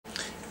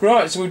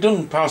Right, so we've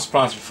done power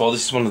supplies before.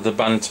 This is one of the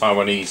banned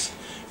Taiwanese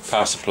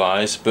power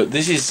supplies, but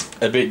this is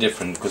a bit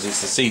different because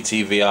it's the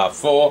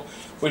CTVR-4,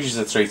 which is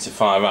a 3 to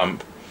 5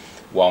 amp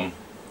one,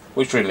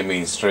 which really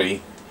means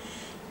 3.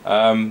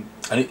 And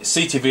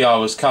CTVR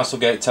was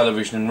Castlegate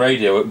Television and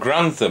Radio at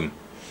Grantham,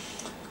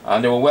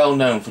 and they were well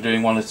known for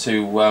doing one or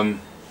two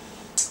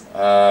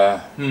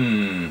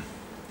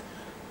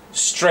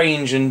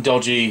strange and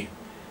dodgy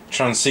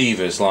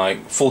transceivers,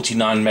 like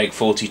 49 meg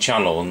 40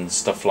 channel and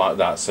stuff like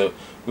that, so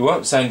we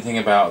won't say anything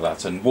about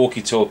that, and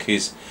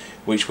walkie-talkies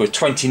which were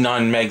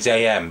 29 megs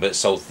AM but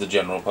sold to the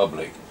general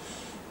public.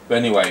 But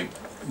anyway,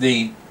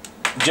 the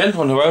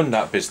gentleman who owned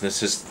that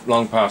business has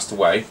long passed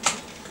away,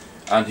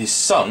 and his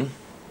son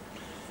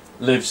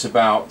lives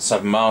about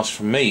 7 miles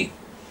from me,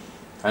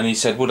 and he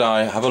said, would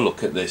I have a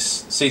look at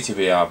this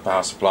CTVR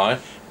power supply,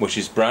 which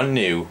is brand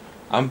new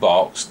and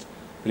boxed,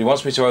 but he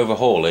wants me to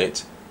overhaul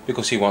it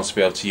because he wants to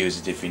be able to use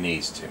it if he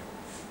needs to.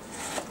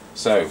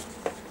 So,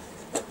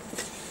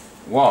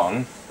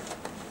 one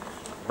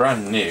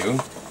brand new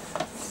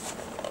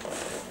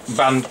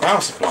banned power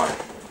supply.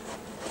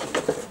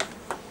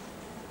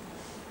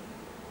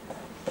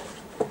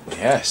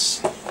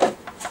 Yes,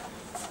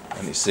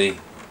 and it's the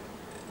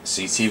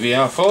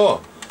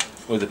CTVR-4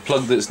 with a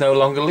plug that's no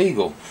longer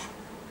legal.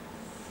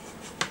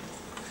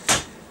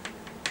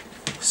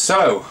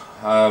 So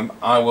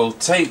I will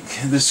take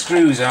the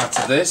screws out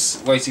of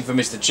this, waiting for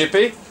Mr.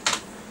 Chippie.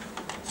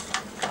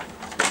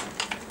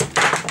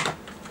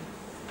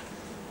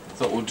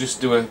 Thought we'll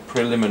just do a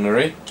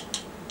preliminary.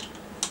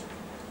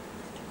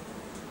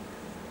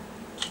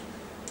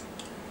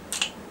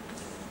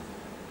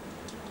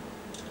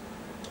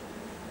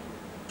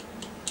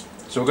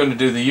 So we're going to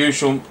do the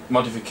usual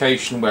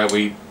modification where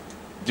we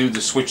do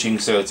the switching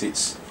so that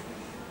it's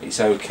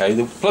okay.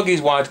 The plug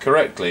is wired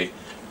correctly,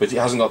 but it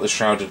hasn't got the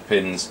shrouded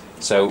pins,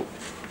 so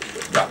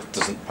that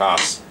doesn't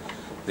pass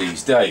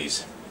these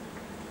days.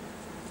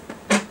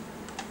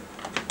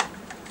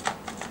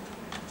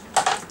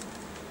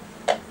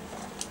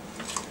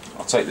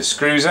 I'll take the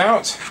screws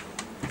out.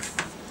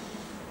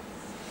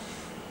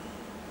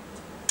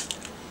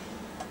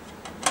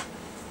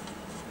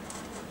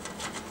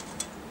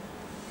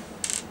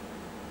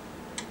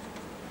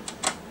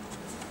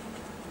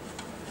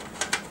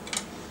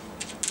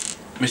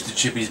 Mr.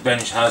 Chippie's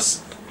bench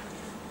has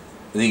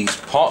these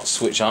pots,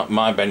 which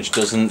my bench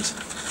doesn't,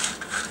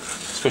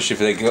 especially if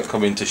they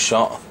come into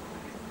shot.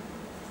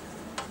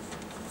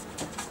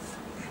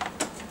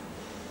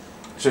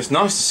 So it's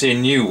nice to see a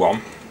new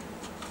one,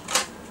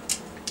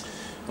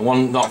 and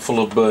one not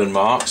full of burn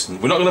marks.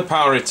 And we're not going to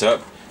power it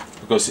up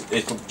because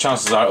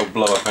chances are it'll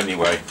blow up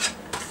anyway.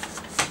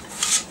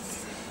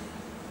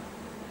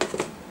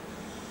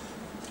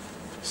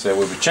 So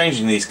we'll be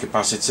changing these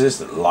capacitors,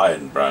 the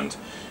Lion brand.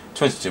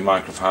 22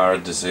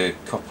 microfarad, there's a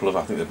couple of,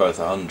 I think they're both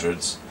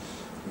 100s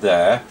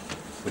there.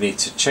 We need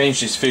to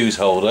change this fuse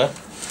holder.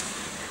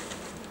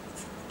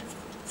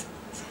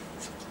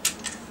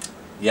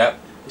 Yep,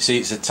 you see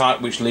it's a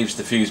type which leaves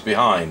the fuse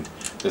behind.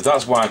 So if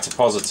that's wired to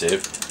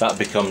positive, that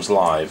becomes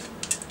live.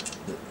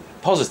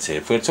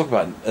 Positive, we're talking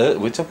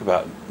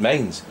about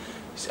mains.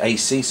 It's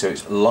AC, so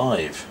it's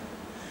live.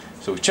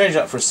 So we change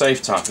that for a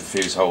safe type of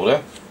fuse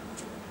holder.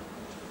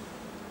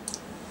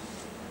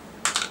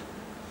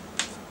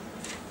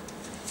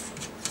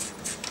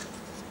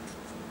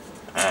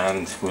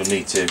 And we'll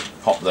need to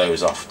pop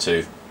those off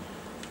to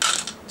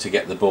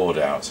get the board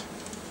out.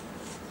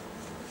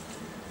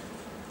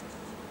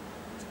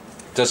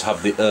 It does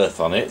have the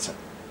earth on it,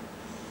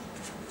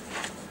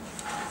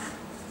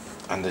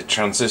 and the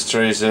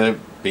transistor is a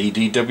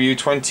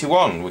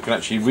BDW21. We can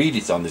actually read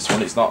it on this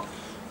one, it's not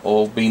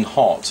all been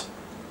hot.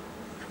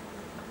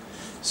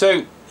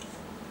 So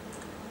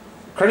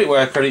credit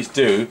where credit's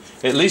due,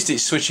 at least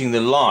it's switching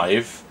the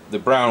live, the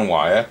brown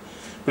wire,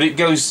 but it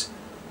goes,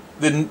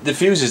 the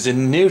fuse is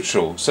in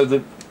neutral, so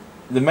the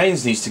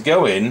mains needs to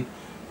go in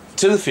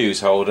to the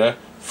fuse holder,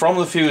 from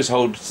the fuse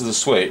holder to the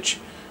switch,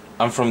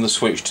 and from the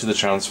switch to the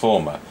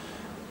transformer.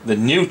 The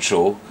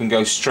neutral can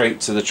go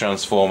straight to the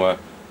transformer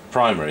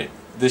primary.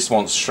 This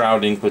wants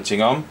shrouding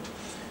putting on.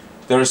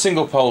 They're a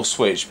single pole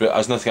switch, but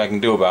there's nothing I can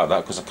do about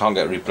that because I can't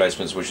get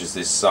replacement switches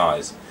this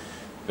size.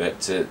 But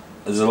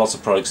there's a lot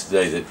of products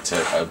today that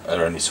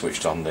are only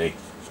switched on the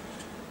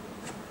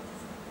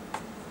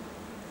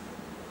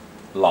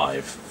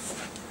live.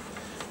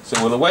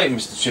 So we'll await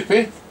Mr.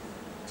 Chippie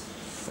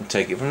and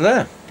take it from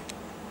there.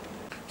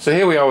 So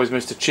here we are with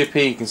Mr.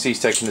 Chippie. You can see he's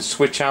taking the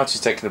switch out,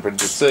 he's taking the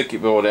printed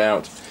circuit board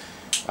out,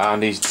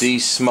 and he's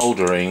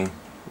desmouldering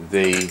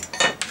the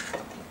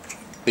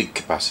big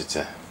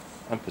capacitor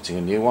and putting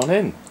a new one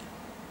in.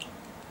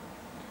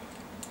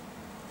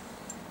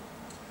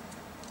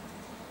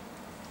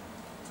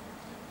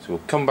 So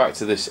we'll come back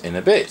to this in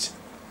a bit.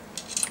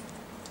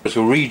 But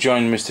we'll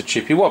rejoin Mr.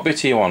 Chippie. What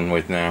bit are you on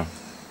with now?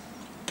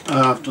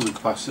 I've done the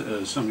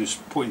capacitors, I'm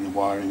just putting the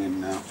wiring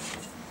in now.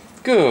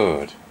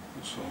 Good.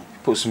 So.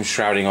 Put some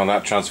shrouding on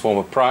that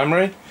transformer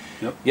primary.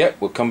 Yep. Yep,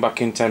 we'll come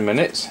back in 10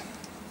 minutes.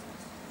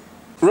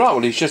 Right,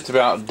 well, it's just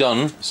about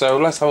done, so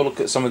let's have a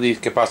look at some of these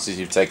capacities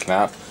you've taken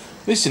out.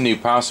 This is a new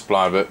power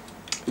supply, but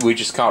we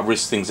just can't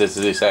risk things at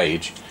this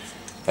age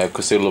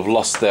because they'll have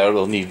lost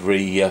they'll need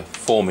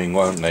reforming,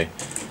 won't they?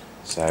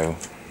 So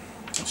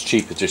it's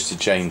cheaper just to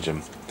change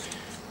them.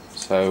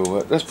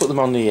 So let's put them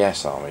on the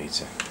ESR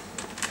meter.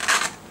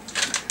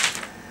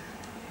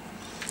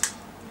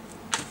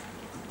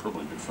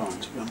 Probably be fine,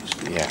 to be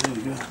honest. Yeah. There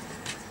you go.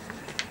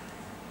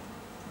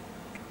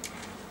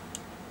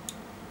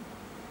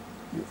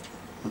 Yep.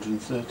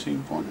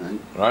 113.8.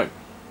 Right.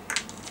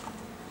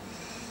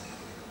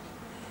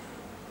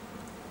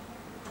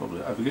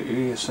 Probably. Have you got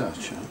your ESR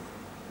chart?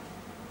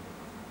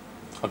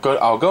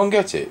 I'll go and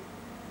get it.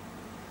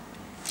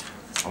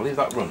 I'll leave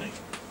that running.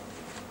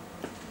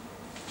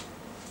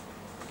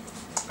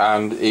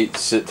 And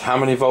it's at how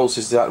many volts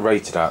is that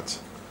rated at? Is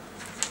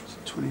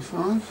it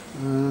 25?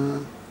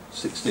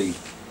 16.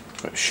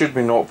 It should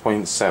be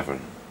 0.7. It's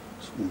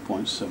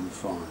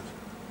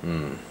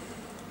 1.75.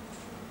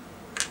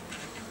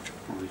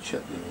 I'll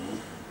check the other one.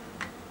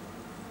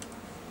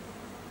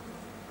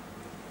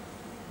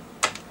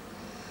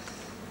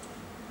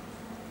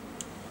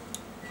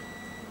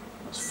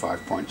 That's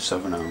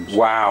 5.7 ohms.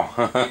 Wow,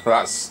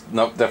 that's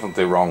not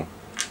definitely wrong.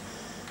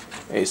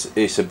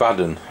 It's a bad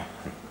one.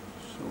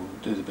 So we'll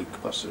do the big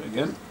capacitor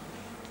again.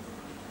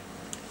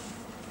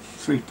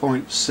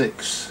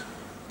 3.6.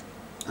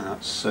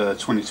 That's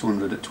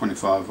 2200 at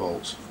 25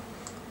 volts.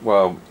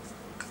 Well,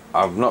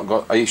 I've not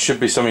got. It should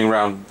be something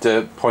around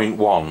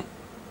 0.1.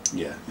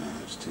 Yeah, no,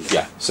 it's too.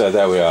 Yeah, so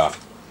there we are.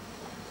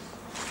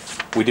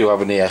 We do have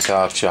an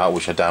ESR chart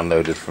which I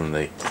downloaded from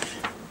the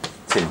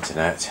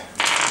internet.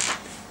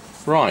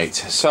 Right,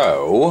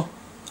 so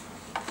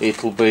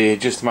it'll be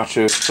just a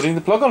matter of putting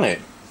the plug on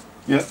it.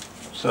 Yeah.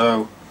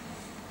 So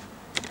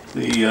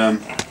the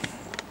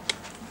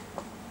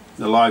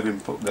live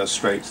input goes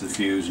straight to the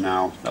fuse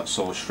now. That's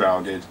all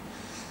shrouded,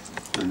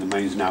 and the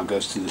mains now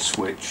goes to the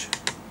switch.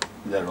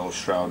 They're all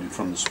shrouded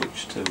from the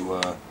switch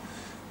to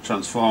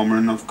transformer,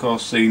 and of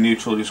course the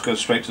neutral just goes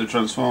straight to the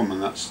transformer,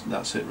 and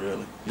that's it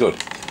really. Good.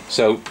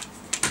 So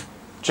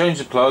change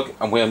the plug,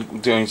 and we're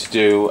going to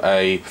do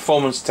a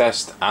performance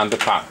test and a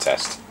pat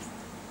test.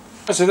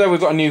 So there we've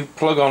got a new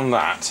plug on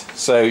that.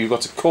 So you've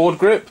got a cord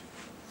grip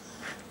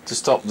to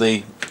stop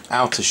the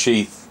outer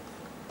sheath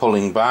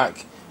pulling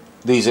back.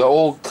 These are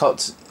all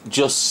cut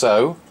just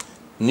so.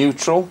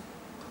 Neutral,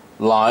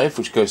 live,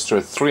 which goes through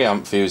a 3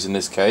 amp fuse in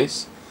this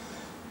case.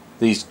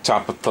 These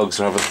type of plugs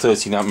have a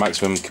 13 amp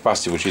maximum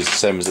capacity, which is the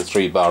same as the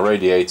 3-bar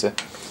radiator.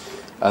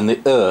 And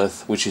the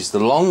earth, which is the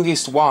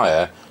longest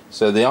wire.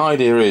 So the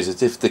idea is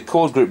that if the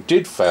cord grip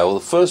did fail, the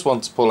first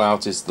one to pull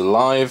out is the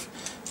live,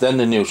 then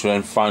the neutral,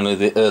 and finally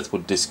the earth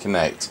would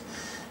disconnect.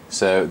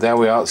 So there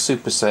we are,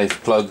 super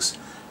safe plugs,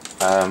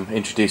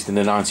 introduced in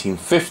the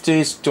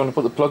 1950s. Do you want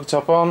to put the plug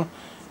top on?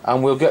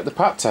 And we'll get the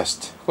pat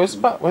test. Where's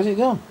the pat? Where's it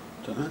gone?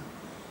 Don't know.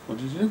 What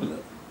did you do with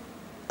it?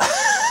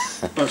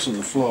 That's on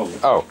the floor.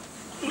 Oh.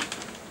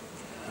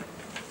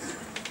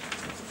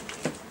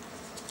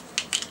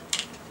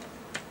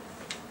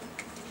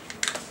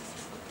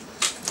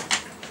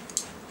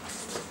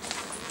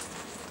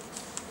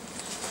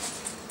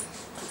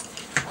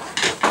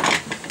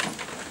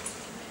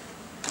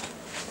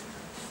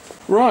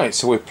 Right,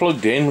 so we're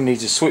plugged in. We need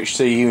to switch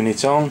the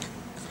unit on.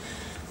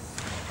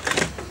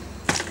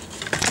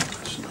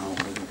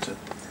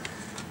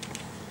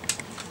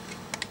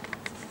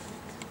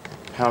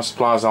 Power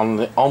supply's on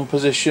the on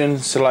position.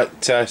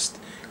 Select test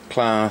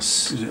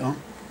class. Is it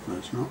on? No,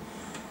 it's not.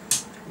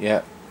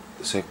 Yeah.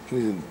 So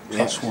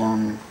Class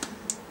 1.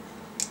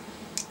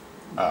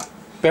 Ah.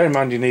 Bear in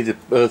mind you need the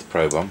earth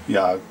probe on.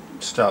 Yeah, I'll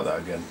start that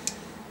again.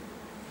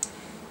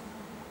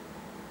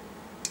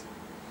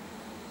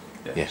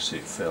 Yeah. See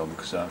it failed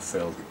because I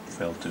failed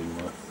to.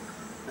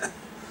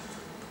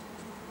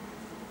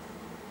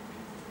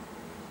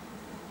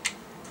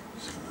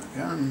 So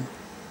again.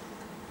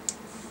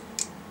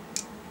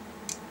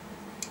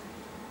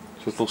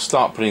 So it'll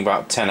start putting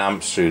about 10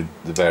 amps through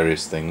the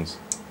various things.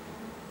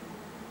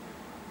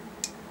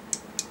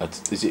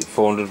 Is it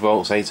 400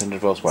 volts,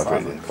 800 volts?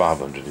 Whatever it is.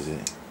 500, is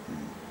it?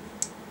 I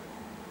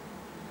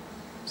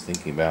was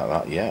thinking about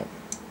that, yeah.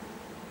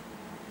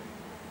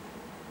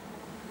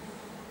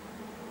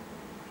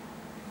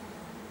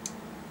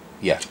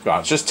 Yeah,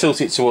 right, just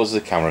tilt it towards the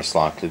camera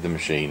slightly, the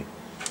machine.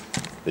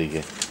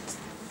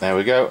 There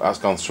we go, that's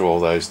gone through all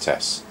those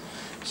tests.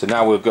 So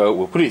now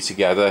we'll put it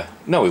together.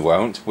 No, we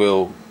won't.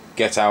 We'll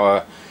get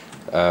our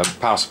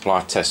power supply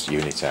test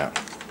unit out.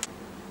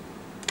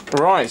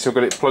 Right, so we've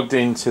got it plugged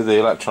into the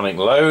electronic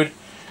load.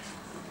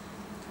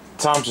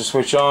 Time to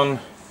switch on,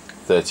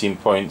 13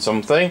 point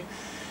something,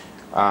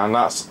 and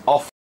that's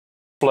off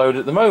load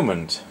at the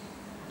moment.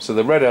 So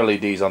the red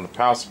LED is on the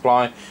power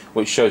supply,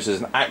 which shows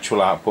us an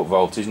actual output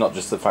voltage, not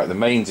just the fact the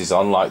mains is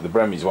on like the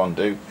Bremy's one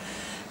do.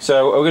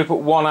 So we're going to put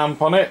 1 amp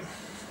on it.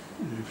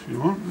 If you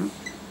want.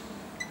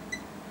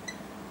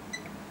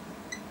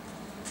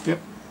 Yep.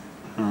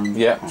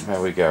 Yeah,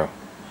 there we go.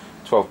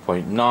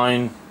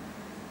 12.9.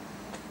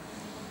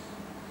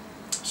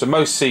 So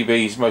most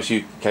CBs, most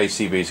UK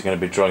CBs are going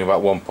to be drawing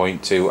about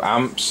 1.2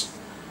 amps.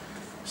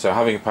 So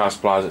having a power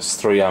supply that's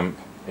 3 amp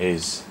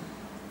is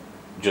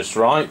just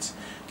right.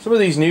 Some of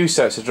these new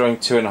sets are drawing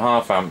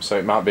 2.5 amps, so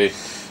it might be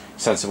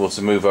sensible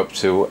to move up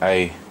to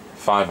a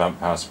 5 amp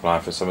power supply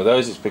for some of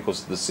those. It's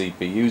because of the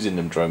CPUs in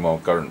them drawing more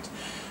current.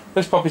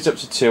 Let's pop it up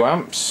to 2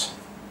 amps.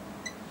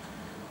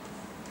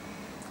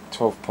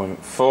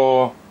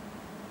 12.4.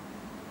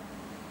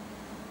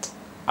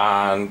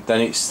 And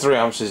then it's 3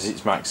 amps as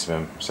its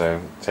maximum,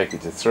 so take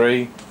it to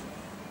 3.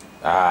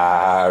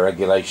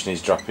 Regulation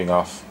is dropping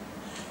off,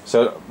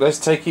 so let's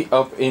take it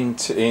up in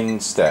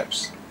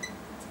steps.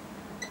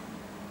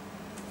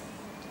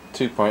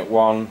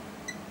 2.1,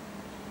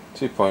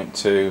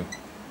 2.2,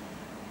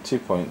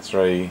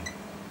 2.3,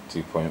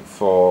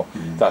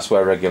 2.4. That's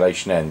where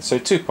regulation ends, so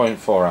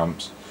 2.4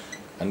 amps,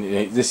 and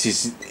this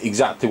is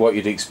exactly what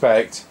you'd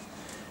expect.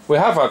 We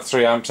have had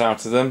 3 amps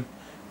out of them,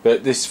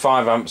 but this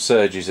 5 amp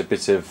surge is a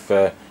bit of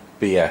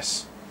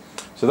BS.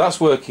 So that's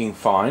working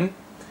fine,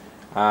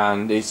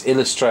 and it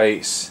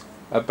illustrates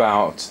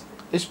about,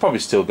 it's probably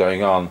still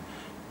going on,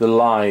 the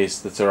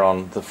lies that are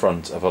on the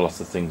front of a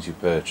lot of things you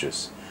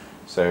purchase.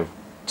 So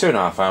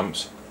 2.5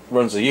 amps,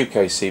 runs a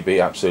UK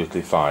CB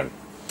absolutely fine.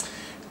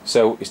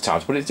 So it's time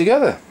to put it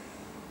together.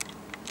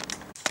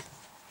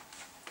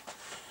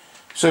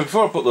 So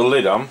before I put the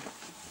lid on,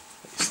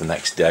 it's the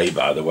next day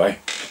by the way,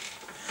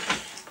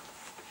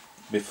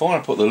 before I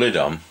put the lid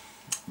on,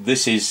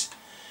 this is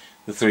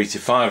the 3 to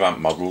 5 amp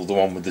model, the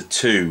one with the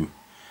 2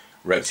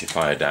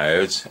 rectifier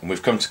diodes, and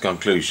we've come to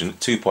conclusion at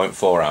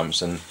 2.4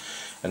 amps, and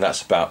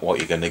that's about what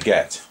you're going to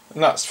get,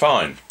 and that's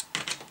fine.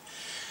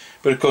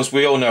 But of course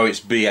we all know it's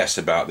BS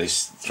about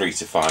this 3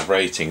 to 5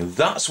 rating.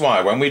 That's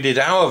why when we did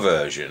our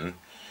version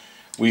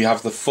we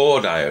have the 4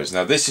 diodes.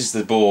 Now this is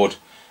the board,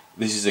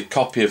 this is a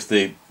copy of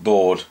the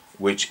board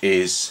which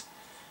is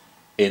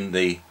in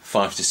the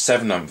 5 to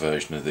 7 amp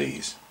version of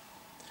these.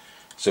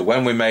 So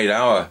when we made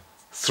our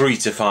 3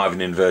 to 5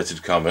 in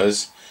inverted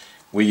commas,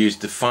 we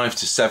used the 5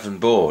 to 7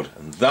 board,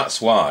 and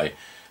that's why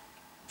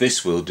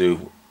this will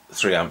do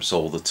 3 amps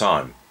all the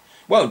time.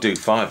 Won't do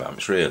 5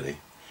 amps really,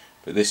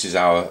 but this is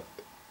our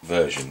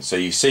version. So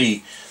you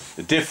see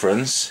the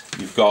difference.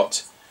 You've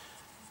got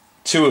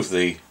 2 of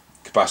the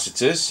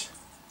capacitors,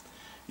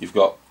 you've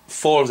got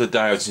 4 of the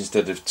diodes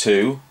instead of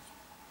 2,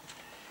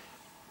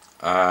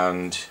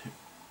 and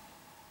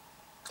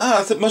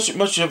I think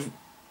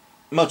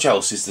much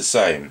else is the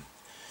same,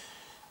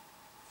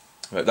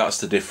 but that's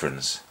the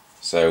difference.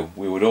 So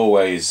we would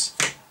always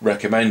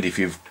recommend, if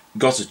you've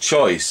got a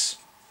choice,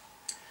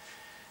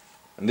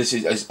 and this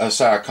is, as I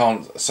say, I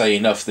can't say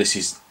enough, this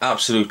is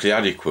absolutely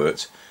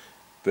adequate,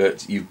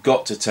 but you've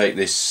got to take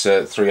this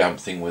 3 amp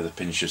thing with a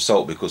pinch of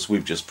salt, because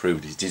we've just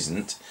proved it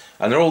isn't,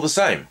 and they're all the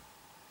same.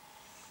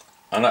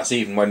 And that's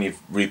even when you've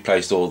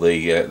replaced all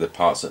the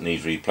parts that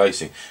need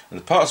replacing, and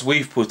the parts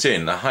we've put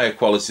in are higher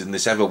quality than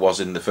this ever was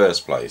in the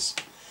first place.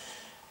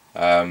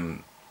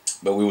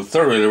 But we would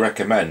thoroughly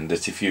recommend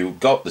that if you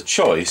got the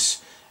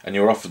choice and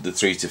you're offered the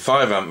 3 to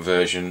 5 amp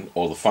version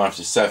or the 5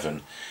 to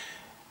 7,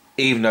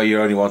 even though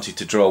you only wanted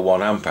to draw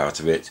 1 amp out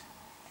of it,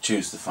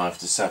 choose the 5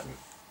 to 7.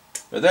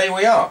 But there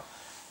we are.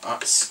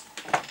 That's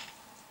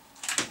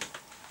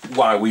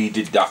why we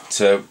did that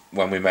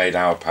when we made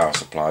our power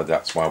supply.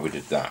 That's why we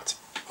did that.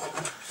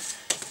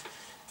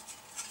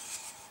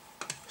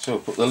 So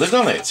we'll put the lid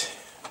on it.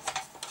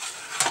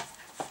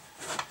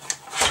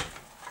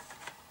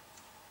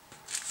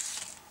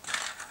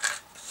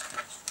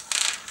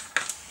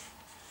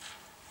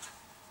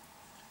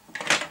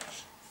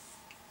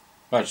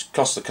 Well, it's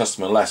cost the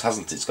customer less,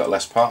 hasn't it? It's got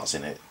less parts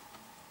in it.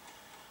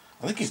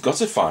 I think he's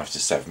got a 5 to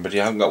 7, but he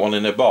hasn't got one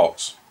in a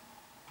box.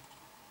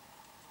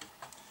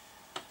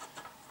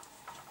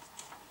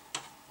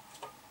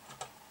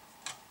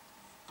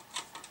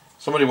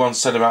 Somebody once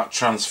said about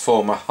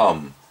transformer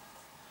hum.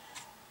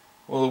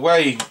 Well, the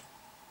way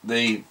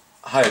the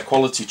higher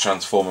quality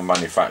transformer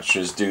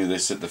manufacturers do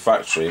this at the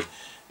factory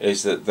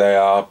is that they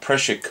are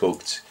pressure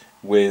cooked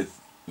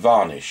with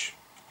varnish.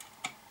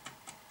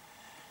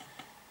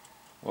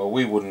 Well,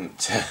 we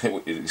wouldn't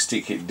do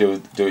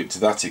it to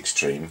that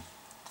extreme,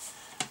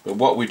 but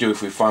what we do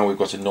if we find we've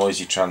got a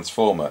noisy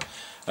transformer,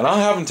 and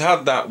I haven't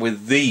had that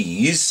with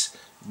these,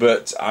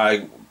 but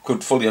I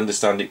could fully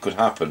understand it could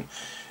happen.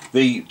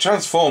 The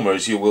transformer,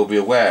 as you will be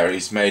aware,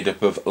 is made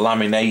up of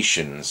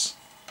laminations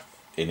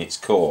in its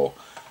core,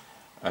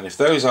 and if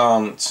those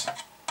aren't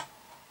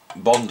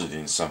bonded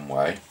in some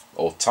way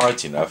or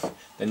tight enough,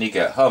 then you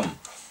get hum.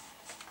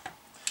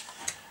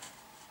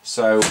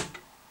 So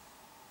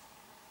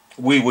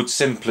we would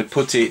simply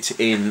put it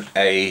in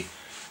a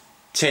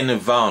tin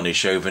of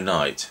varnish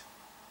overnight,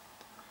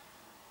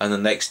 and the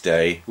next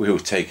day we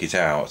would take it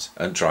out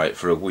and dry it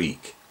for a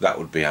week. That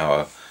would be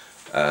our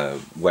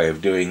way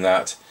of doing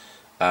that,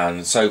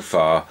 and so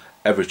far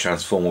every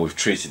transformer we've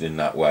treated in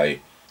that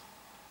way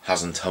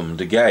hasn't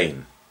hummed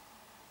again.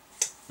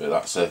 But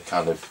that's a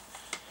kind of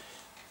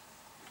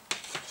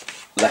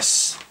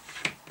less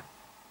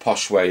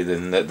posh way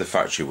than the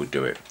factory would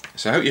do it.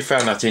 So I hope you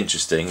found that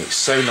interesting. It's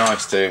so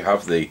nice to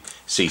have the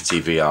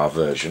CTVR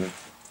version,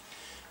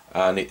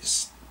 and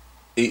it's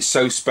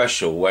so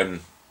special when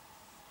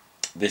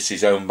this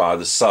is owned by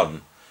the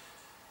son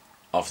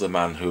of the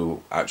man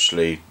who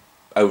actually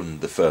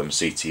owned the firm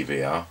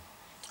CTVR,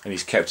 and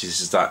he's kept it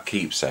as that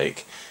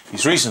keepsake.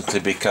 He's recently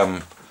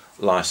become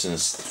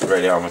licensed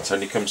radio amateur,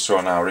 and he comes through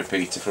on our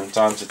repeater from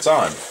time to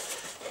time,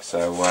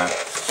 so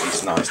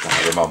it's nice to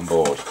have him on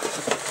board.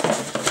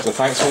 So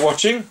thanks for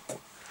watching,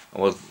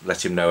 and we'll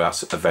let him know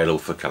that's available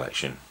for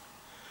collection.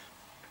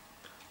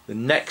 The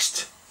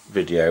next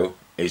video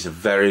is a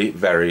very,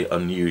 very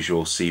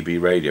unusual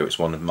CB radio. It's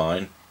one of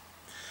mine.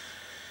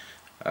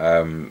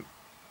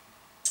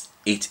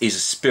 It is a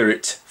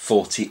Spirit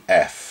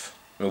 40F.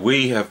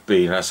 We have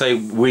been, I say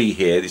we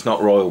here, it's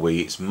not Royal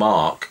We, it's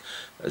Mark,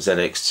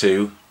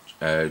 ZX2,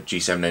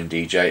 G7N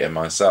DJ, and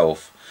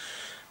myself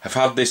have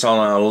had this on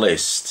our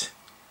list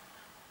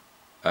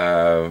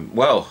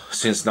well,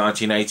 since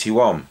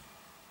 1981.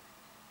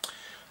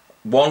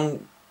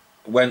 One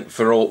went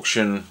for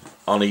auction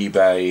on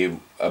eBay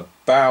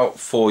about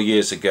 4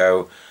 years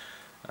ago,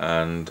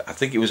 and I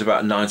think it was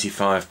about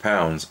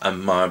 £95,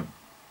 and my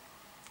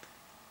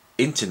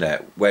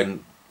internet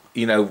went,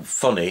 you know,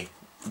 funny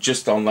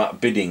just on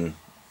that bidding.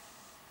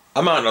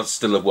 I might not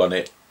still have won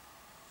it.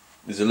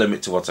 There's a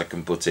limit to what I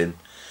can put in,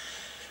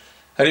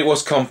 and it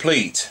was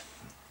complete.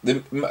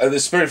 The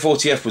Spirit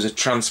 40F was a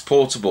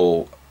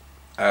transportable,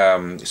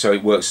 so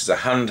it works as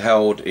a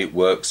handheld. It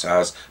works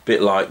as a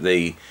bit like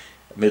the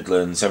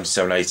Midland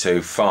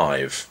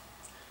 77805.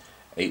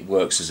 It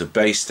works as a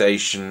base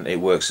station, it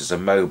works as a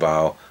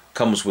mobile,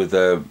 comes with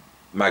a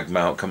mag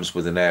mount, comes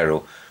with an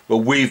aerial. But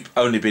we've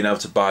only been able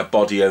to buy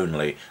body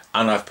only,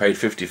 and I've paid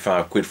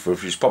 55 quid for it,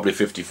 which is probably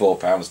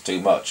 £54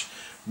 too much.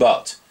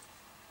 But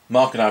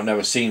Mark and I have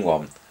never seen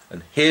one,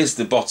 and here's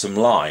the bottom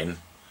line: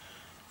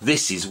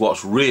 this is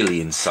what's really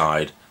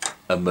inside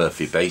a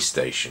Murphy base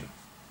station.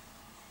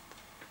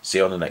 See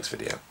you on the next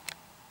video.